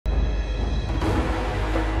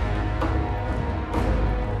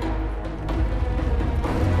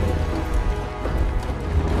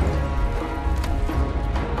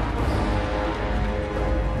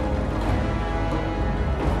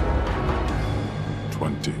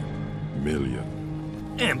20 million.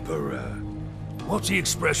 Emperor. What's the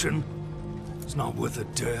expression? It's not worth the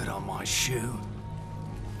dirt on my shoe.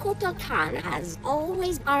 Kotal Kahn has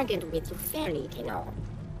always bargained with you fairly, Kano.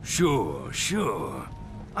 Sure.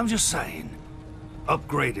 I'm just saying.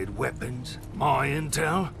 Upgraded weapons, my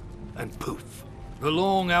intel, and poof. The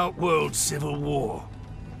long outworld civil war.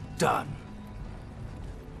 Done.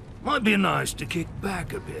 Might be nice to kick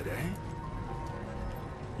back a bit, eh?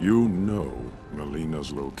 You know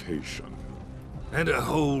Melina's location. And a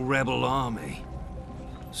whole rebel army.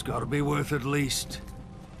 It's gotta be worth at least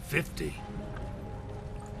 50.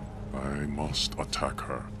 I must attack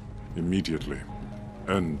her immediately.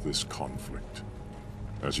 End this conflict.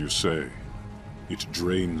 As you say, it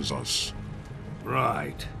drains us.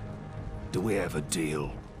 Right. Do we have a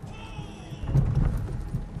deal?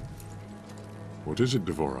 What is it,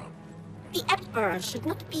 Devora? The Emperor should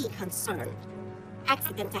not be concerned.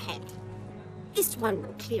 Accident ahead. This one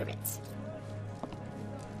will clear it.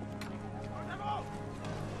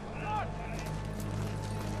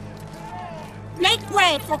 Make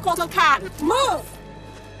way for Kotal Kahn! Move!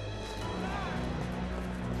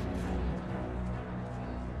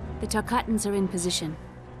 The Tarkatans are in position.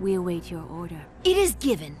 We await your order. It is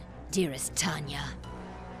given, dearest Tanya.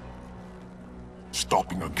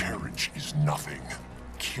 Stopping a carriage is nothing.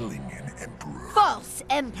 Killing an emperor False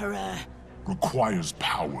Emperor! requires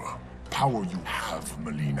power. Power you have,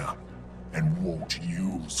 Melina, and won't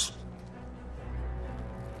use.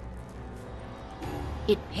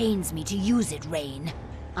 It pains me to use it, Rain.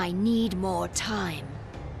 I need more time.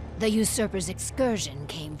 The usurper's excursion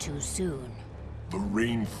came too soon. The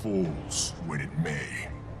rain falls when it may.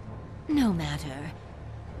 No matter.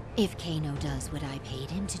 If Kano does what I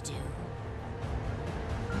paid him to do.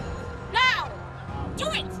 Now! Do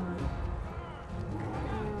it!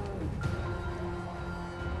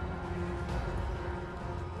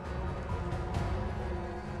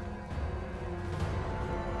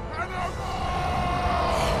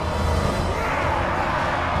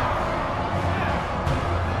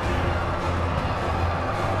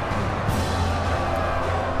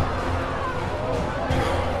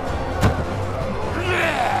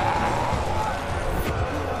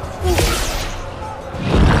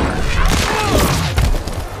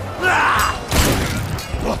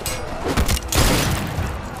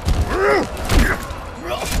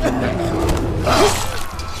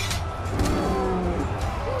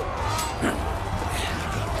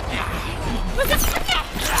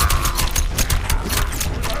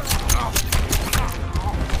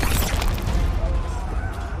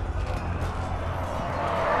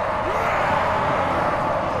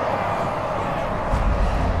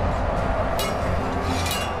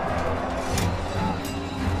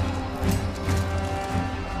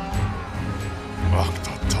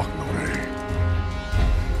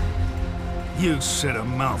 You said a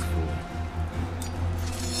mouthful.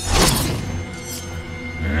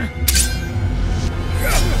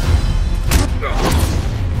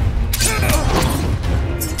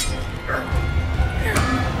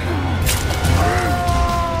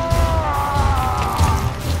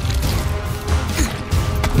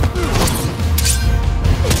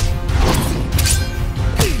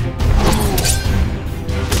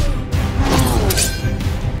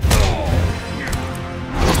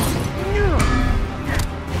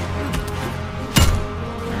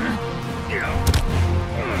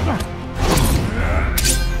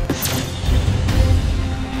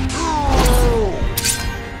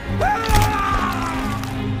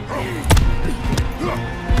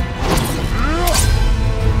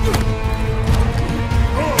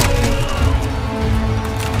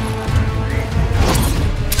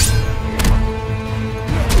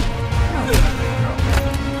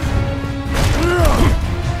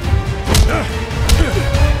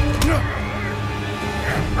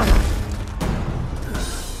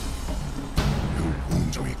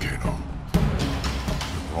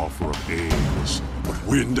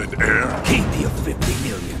 Wind and air. Keep your 50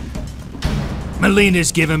 million.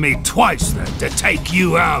 Melina's given me twice that to take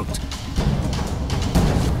you out.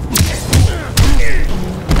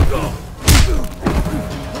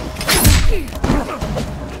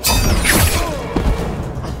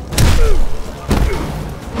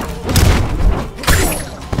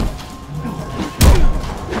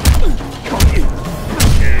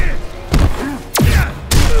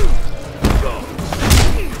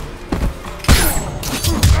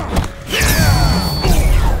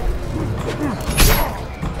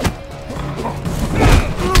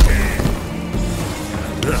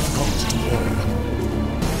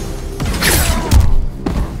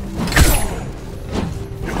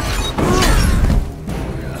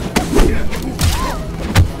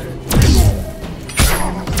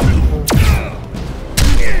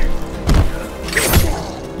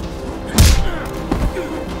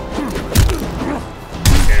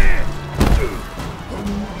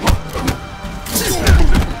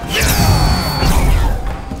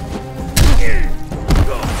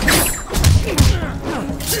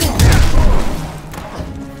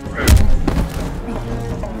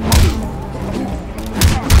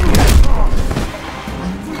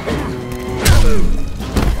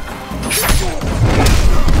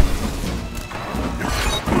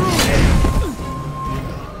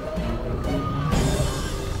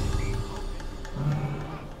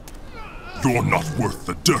 You're not worth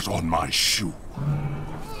the dirt on my shoe.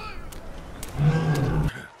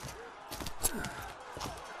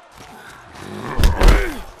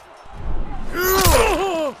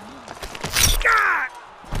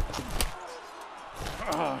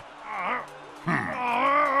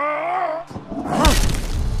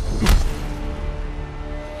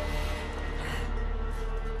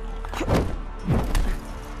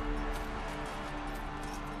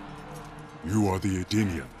 You are the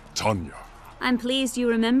Edenian, Tanya. I'm pleased you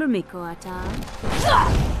remember me, Kotal.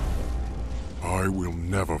 I will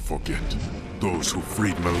never forget those who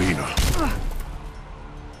freed Melina.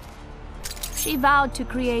 She vowed to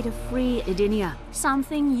create a free Edenia,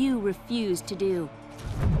 something you refused to do.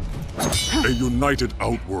 A united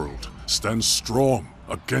Outworld stands strong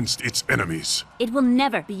against its enemies. It will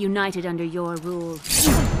never be united under your rule.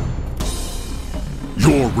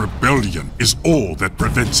 Your rebellion is all that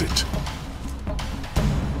prevents it.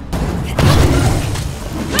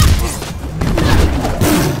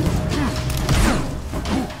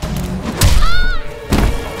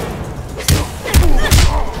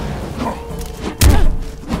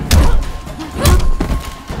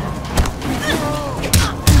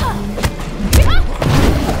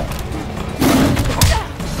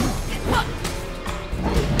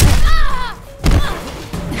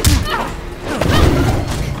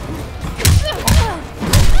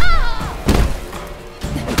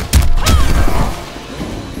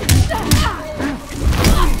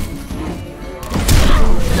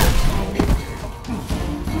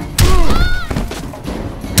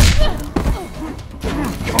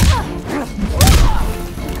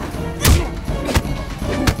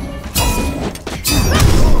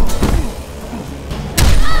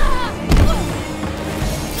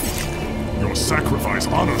 Your sacrifice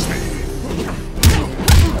honors me.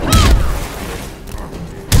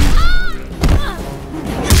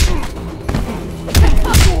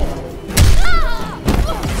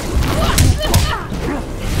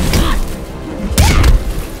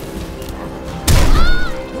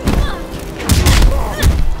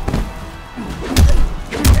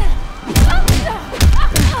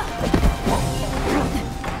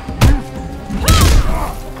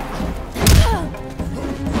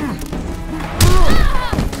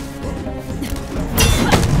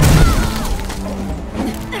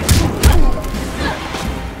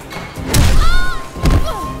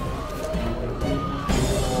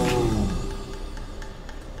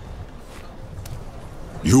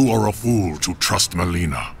 You are a fool to trust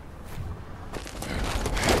Melina.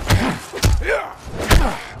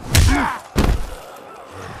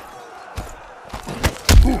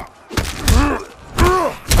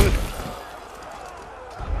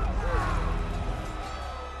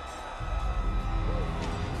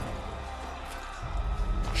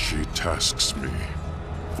 She tasks me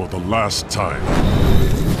for the last time.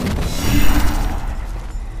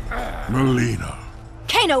 Melina.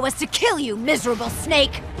 Kano was to kill you, miserable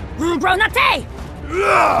snake! Gronate!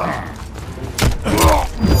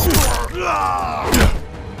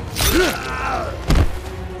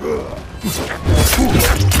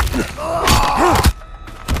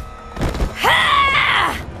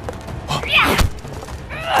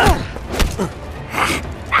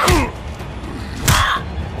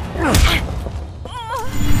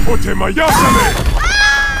 Otemayasame!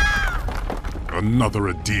 Another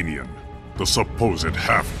Edenian, the supposed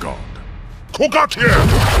half-god. Who got here?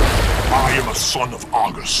 I am a son of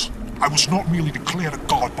Argus. I was not merely declared a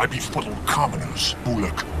god by befuddled commoners,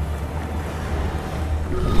 Bullock.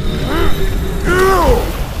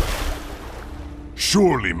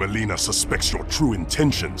 Surely Melina suspects your true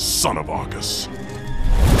intentions, son of Argus.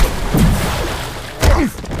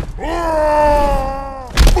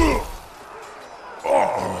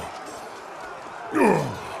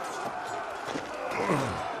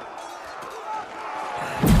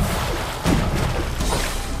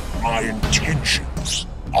 My intentions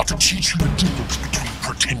are to teach you the difference between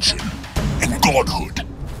pretension and godhood.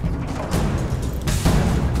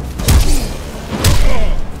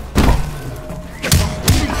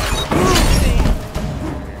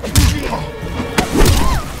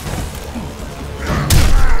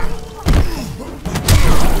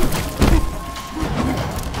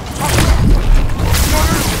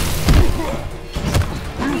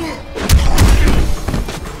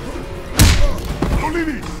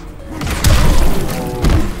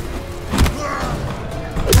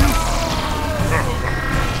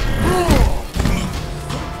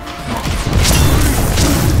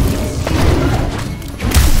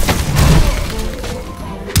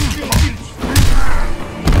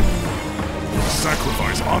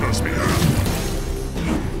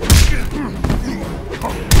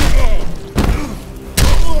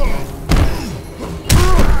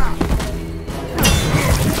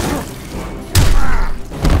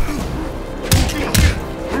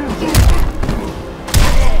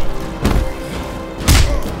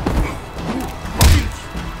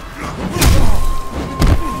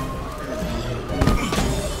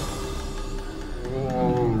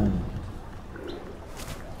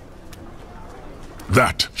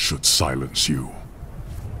 That should silence you.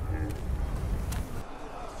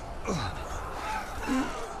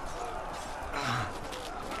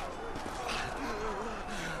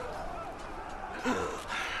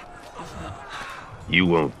 You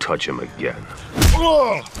won't touch him again.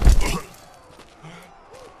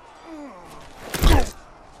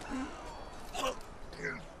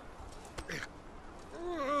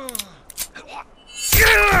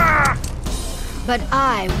 But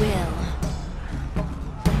I will.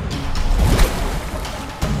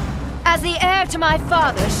 As the heir to my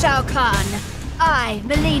father, Shao Kahn, I,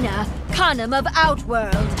 Melina, Khanum of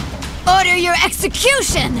Outworld, order your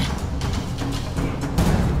execution!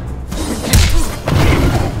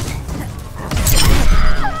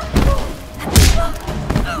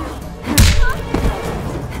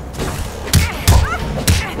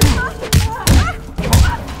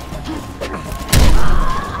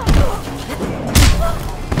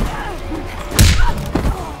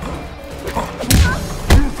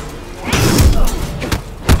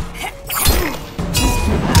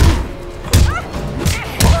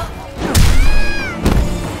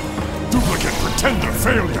 Tender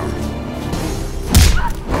failure!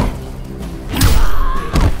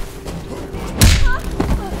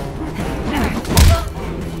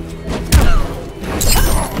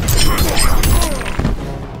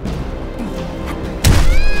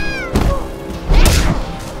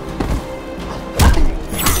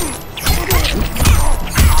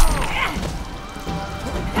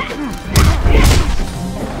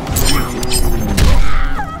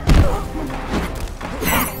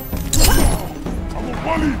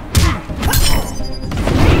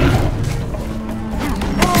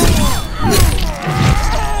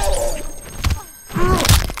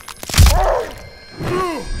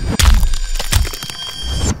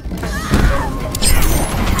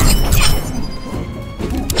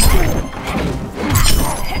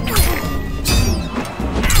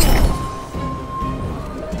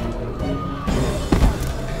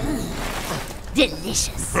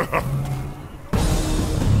 Delicious.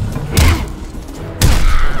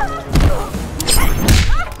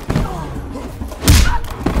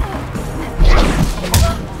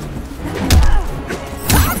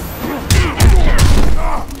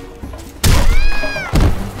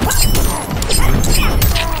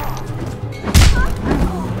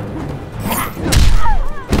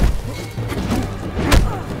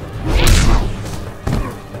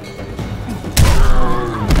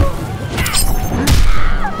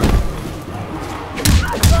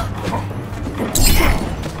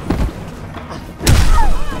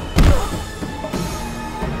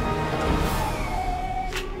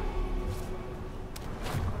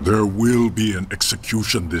 There will be an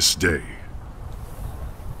execution this day.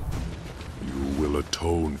 You will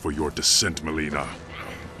atone for your descent, Melina.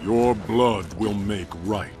 Your blood will make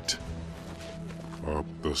right. Up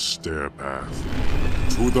the stair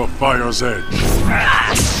path, to the fire's edge.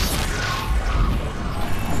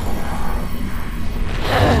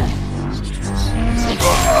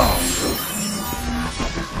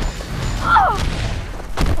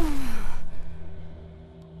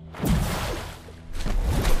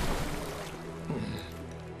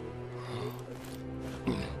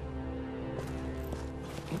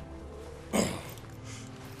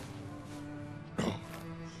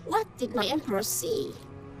 What did my Emperor see?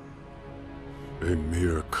 A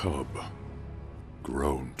mere cub,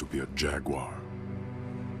 grown to be a jaguar.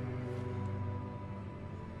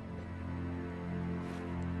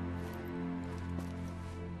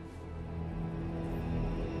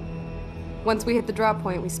 Once we hit the drop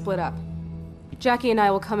point, we split up. Jackie and I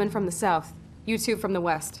will come in from the south, you two from the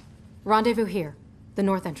west. Rendezvous here, the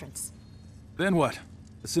north entrance. Then what?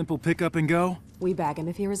 A simple pick up and go? We bag him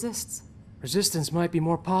if he resists. Resistance might be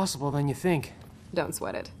more possible than you think. Don't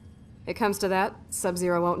sweat it. It comes to that,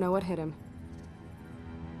 Sub-Zero won't know what hit him.